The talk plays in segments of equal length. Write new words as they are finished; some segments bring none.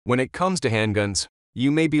When it comes to handguns, you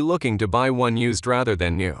may be looking to buy one used rather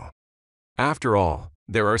than new. After all,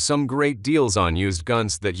 there are some great deals on used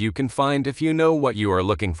guns that you can find if you know what you are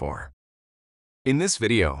looking for. In this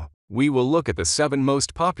video, we will look at the 7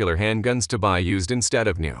 most popular handguns to buy used instead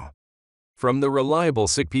of new. From the reliable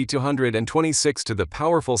SIG P226 to the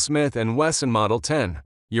powerful Smith & Wesson Model 10,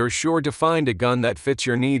 you're sure to find a gun that fits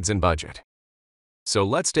your needs and budget. So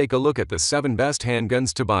let's take a look at the 7 best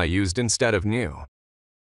handguns to buy used instead of new.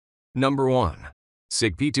 Number 1.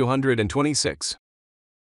 SIG P226.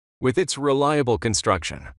 With its reliable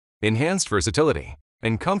construction, enhanced versatility,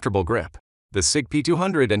 and comfortable grip, the SIG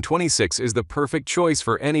P226 is the perfect choice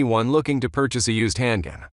for anyone looking to purchase a used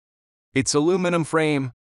handgun. Its aluminum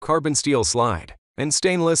frame, carbon steel slide, and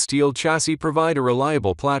stainless steel chassis provide a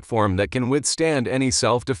reliable platform that can withstand any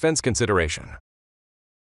self-defense consideration.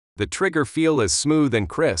 The trigger feel is smooth and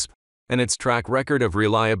crisp, and its track record of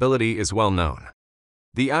reliability is well known.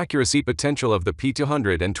 The accuracy potential of the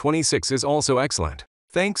P226 is also excellent,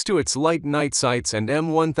 thanks to its light night sights and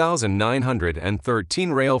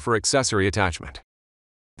M1913 rail for accessory attachment.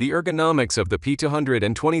 The ergonomics of the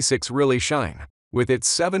P226 really shine, with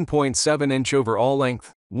its 7.7-inch overall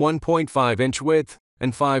length, 1.5-inch width,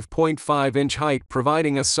 and 5.5-inch height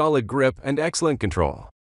providing a solid grip and excellent control.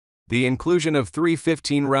 The inclusion of 3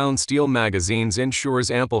 15-round steel magazines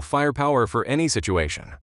ensures ample firepower for any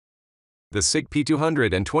situation. The SIG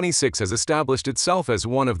P226 has established itself as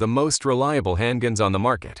one of the most reliable handguns on the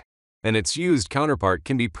market, and its used counterpart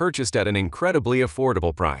can be purchased at an incredibly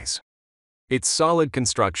affordable price. Its solid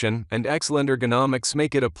construction and excellent ergonomics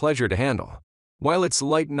make it a pleasure to handle, while its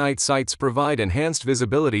light night sights provide enhanced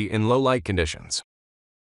visibility in low light conditions.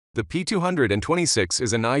 The P226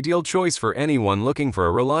 is an ideal choice for anyone looking for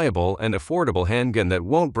a reliable and affordable handgun that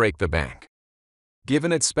won't break the bank.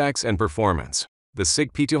 Given its specs and performance, the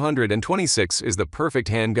SIG P226 is the perfect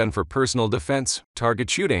handgun for personal defense, target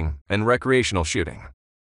shooting, and recreational shooting.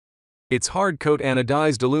 Its hard-coat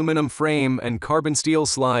anodized aluminum frame and carbon steel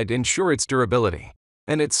slide ensure its durability,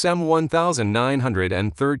 and its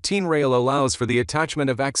M1913 rail allows for the attachment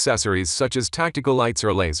of accessories such as tactical lights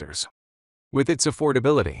or lasers. With its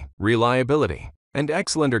affordability, reliability, and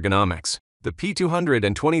excellent ergonomics, the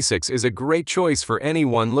P226 is a great choice for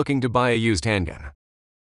anyone looking to buy a used handgun.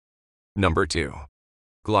 Number 2.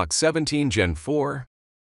 Glock 17 Gen 4.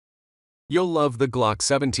 You'll love the Glock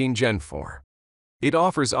 17 Gen 4. It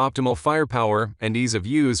offers optimal firepower and ease of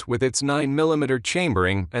use with its 9mm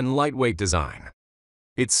chambering and lightweight design.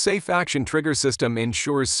 Its safe action trigger system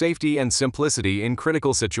ensures safety and simplicity in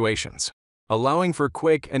critical situations, allowing for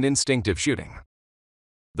quick and instinctive shooting.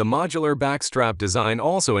 The modular backstrap design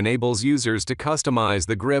also enables users to customize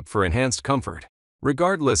the grip for enhanced comfort,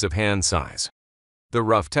 regardless of hand size. The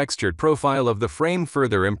rough textured profile of the frame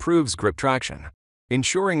further improves grip traction,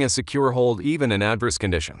 ensuring a secure hold even in adverse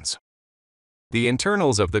conditions. The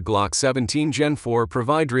internals of the Glock 17 Gen 4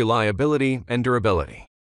 provide reliability and durability.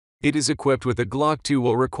 It is equipped with a Glock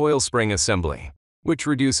 2 recoil spring assembly, which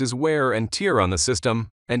reduces wear and tear on the system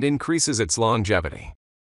and increases its longevity.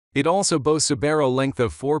 It also boasts a barrel length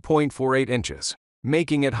of 4.48 inches,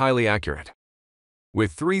 making it highly accurate.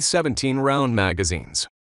 With 3 17-round magazines,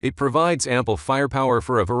 it provides ample firepower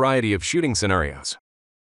for a variety of shooting scenarios.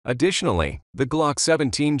 Additionally, the Glock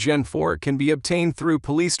 17 Gen 4 can be obtained through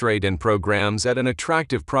police trade-in programs at an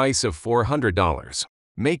attractive price of $400,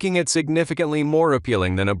 making it significantly more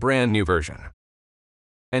appealing than a brand new version.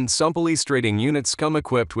 And some police trading units come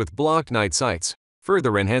equipped with blocked night sights,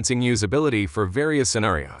 further enhancing usability for various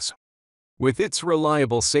scenarios. With its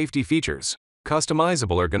reliable safety features,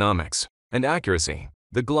 customizable ergonomics, and accuracy,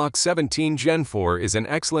 the Glock 17 Gen 4 is an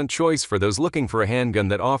excellent choice for those looking for a handgun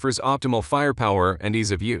that offers optimal firepower and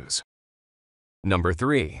ease of use. Number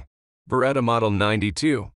 3. Beretta Model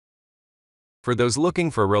 92. For those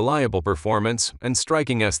looking for reliable performance and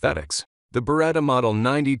striking aesthetics, the Beretta Model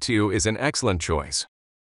 92 is an excellent choice.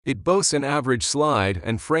 It boasts an average slide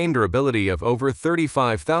and frame durability of over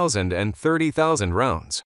 35,000 and 30,000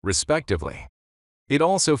 rounds, respectively. It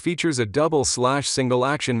also features a double/single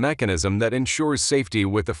action mechanism that ensures safety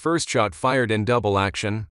with the first shot fired in double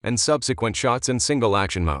action and subsequent shots in single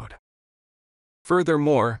action mode.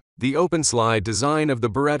 Furthermore, the open slide design of the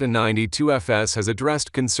Beretta 92FS has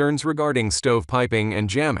addressed concerns regarding stovepiping and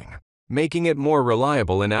jamming, making it more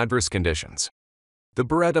reliable in adverse conditions. The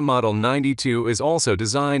Beretta Model 92 is also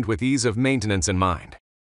designed with ease of maintenance in mind.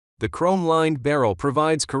 The chrome-lined barrel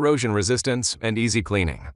provides corrosion resistance and easy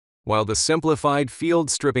cleaning, while the simplified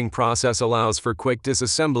field stripping process allows for quick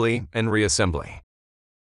disassembly and reassembly.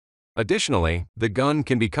 Additionally, the gun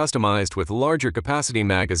can be customized with larger capacity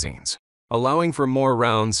magazines, allowing for more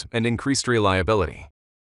rounds and increased reliability.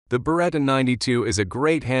 The Beretta 92 is a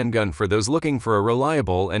great handgun for those looking for a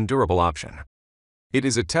reliable and durable option. It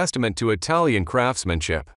is a testament to Italian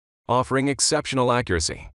craftsmanship, offering exceptional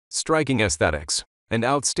accuracy, striking aesthetics, and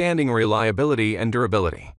outstanding reliability and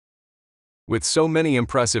durability. With so many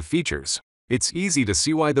impressive features, it's easy to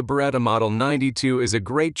see why the Beretta Model 92 is a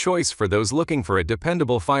great choice for those looking for a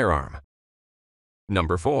dependable firearm.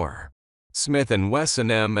 Number 4. Smith &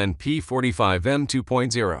 Wesson M&P 45M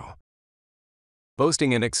 2.0.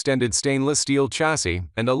 Boasting an extended stainless steel chassis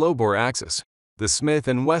and a low-bore axis, the Smith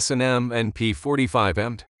 & Wesson M&P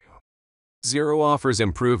 45M 2.0 offers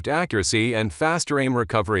improved accuracy and faster aim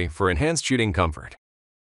recovery for enhanced shooting comfort.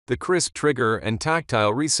 The crisp trigger and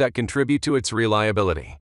tactile reset contribute to its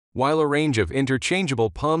reliability, while a range of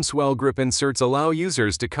interchangeable palm swell grip inserts allow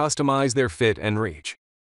users to customize their fit and reach.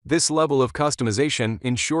 This level of customization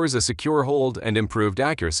ensures a secure hold and improved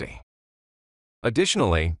accuracy.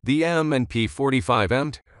 Additionally, the M&P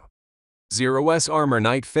 45M 2.0's Armor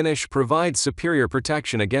Night finish provides superior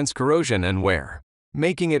protection against corrosion and wear,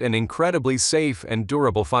 making it an incredibly safe and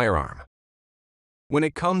durable firearm. When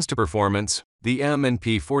it comes to performance, the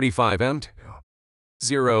M&P 45M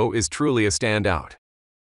 2.0 is truly a standout.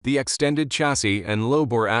 The extended chassis and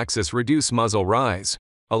low-bore axis reduce muzzle rise,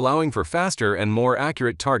 allowing for faster and more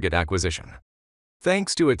accurate target acquisition.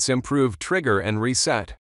 Thanks to its improved trigger and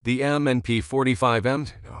reset, the M&P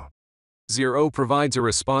 45M 2.0 provides a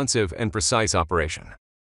responsive and precise operation.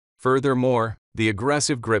 Furthermore, the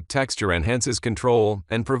aggressive grip texture enhances control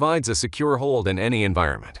and provides a secure hold in any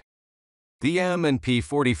environment. The M&P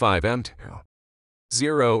 45M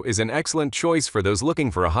 2.0 is an excellent choice for those looking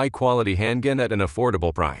for a high-quality handgun at an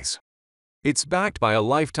affordable price. It's backed by a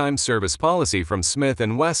lifetime service policy from Smith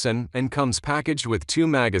 & Wesson and comes packaged with 2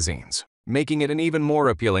 magazines, making it an even more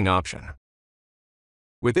appealing option.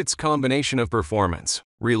 With its combination of performance,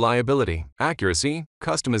 reliability, accuracy,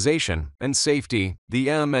 customization, and safety,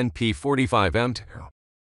 the M&P 45M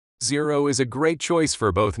 2.0 is a great choice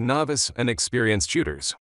for both novice and experienced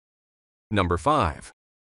shooters. Number 5.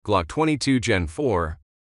 Glock 22 Gen 4.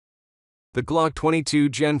 The Glock 22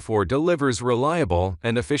 Gen 4 delivers reliable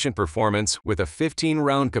and efficient performance with a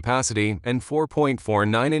 15-round capacity and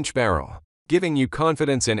 4.49-inch barrel, giving you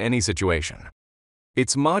confidence in any situation.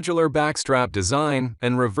 Its modular backstrap design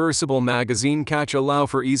and reversible magazine catch allow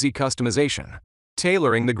for easy customization,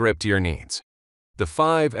 tailoring the grip to your needs. The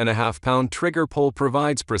 5.5-pound trigger pull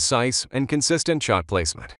provides precise and consistent shot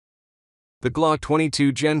placement. The Glock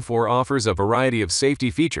 22 Gen 4 offers a variety of safety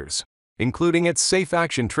features, including its safe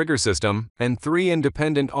action trigger system and 3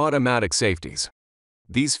 independent automatic safeties.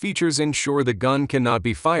 These features ensure the gun cannot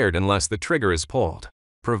be fired unless the trigger is pulled,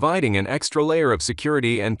 providing an extra layer of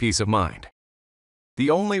security and peace of mind. The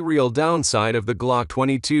only real downside of the Glock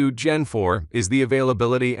 22 Gen 4 is the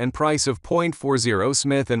availability and price of .40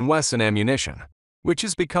 Smith & Wesson ammunition, which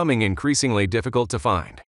is becoming increasingly difficult to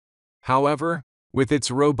find. However, with its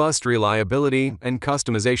robust reliability and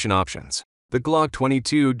customization options, the Glock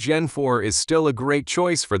 22 Gen 4 is still a great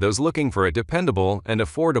choice for those looking for a dependable and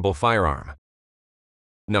affordable firearm.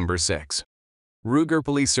 Number 6. Ruger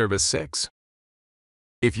Police Service 6.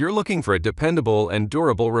 If you're looking for a dependable and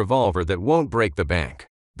durable revolver that won't break the bank,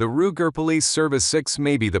 the Ruger Police Service 6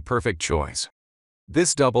 may be the perfect choice.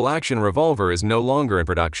 This double-action revolver is no longer in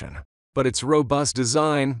production, but its robust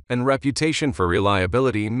design and reputation for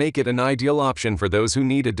reliability make it an ideal option for those who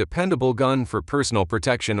need a dependable gun for personal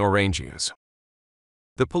protection or range use.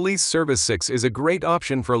 The Police Service 6 is a great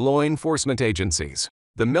option for law enforcement agencies,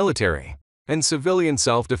 the military, and civilian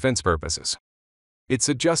self-defense purposes. Its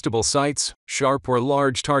adjustable sights, sharp or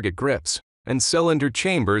large target grips, and cylinder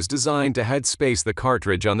chambers designed to headspace the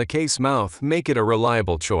cartridge on the case mouth make it a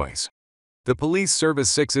reliable choice. The Police Service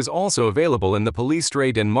 6 is also available in the police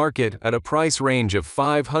trade-in market at a price range of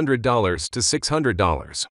 $500 to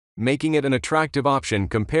 $600, making it an attractive option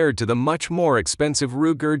compared to the much more expensive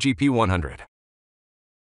Ruger GP100.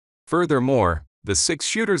 Furthermore, the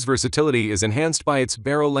 6-shooter's versatility is enhanced by its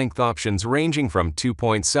barrel length options ranging from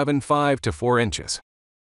 2.75 to 4 inches.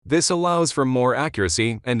 This allows for more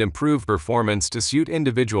accuracy and improved performance to suit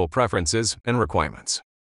individual preferences and requirements.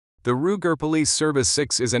 The Ruger Police Service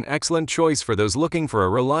 6 is an excellent choice for those looking for a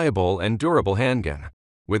reliable and durable handgun,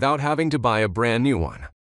 without having to buy a brand new one.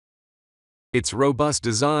 Its robust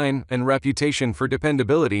design and reputation for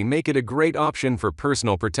dependability make it a great option for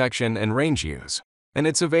personal protection and range use, and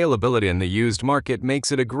its availability in the used market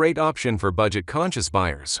makes it a great option for budget-conscious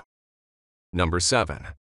buyers. Number 7.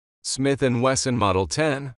 Smith & Wesson Model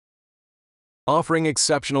 10. Offering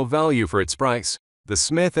exceptional value for its price, the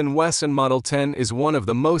Smith & Wesson Model 10 is one of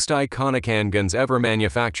the most iconic handguns ever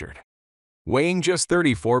manufactured. Weighing just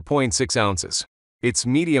 34.6 ounces, Its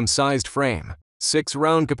medium-sized frame,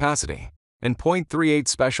 6-round capacity, and .38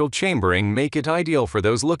 special chambering make it ideal for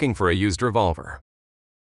those looking for a used revolver.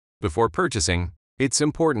 Before purchasing, it's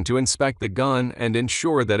important to inspect the gun and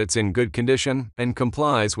ensure that it's in good condition and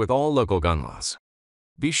complies with all local gun laws.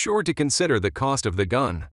 Be sure to consider the cost of the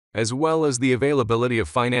gun, as well as the availability of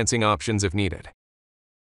financing options if needed.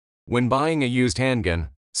 When buying a used handgun,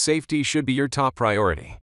 safety should be your top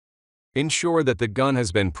priority. Ensure that the gun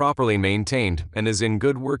has been properly maintained and is in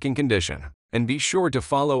good working condition, and be sure to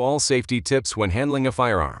follow all safety tips when handling a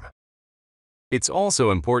firearm. It's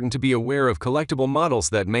also important to be aware of collectible models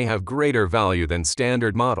that may have greater value than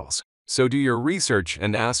standard models, so do your research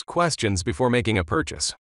and ask questions before making a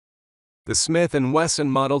purchase. The Smith &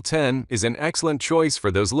 Wesson Model 10 is an excellent choice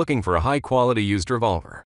for those looking for a high-quality used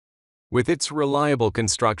revolver. With its reliable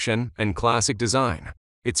construction and classic design,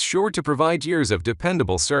 it's sure to provide years of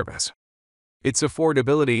dependable service. Its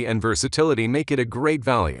affordability and versatility make it a great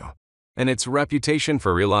value, and its reputation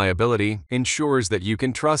for reliability ensures that you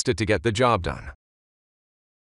can trust it to get the job done.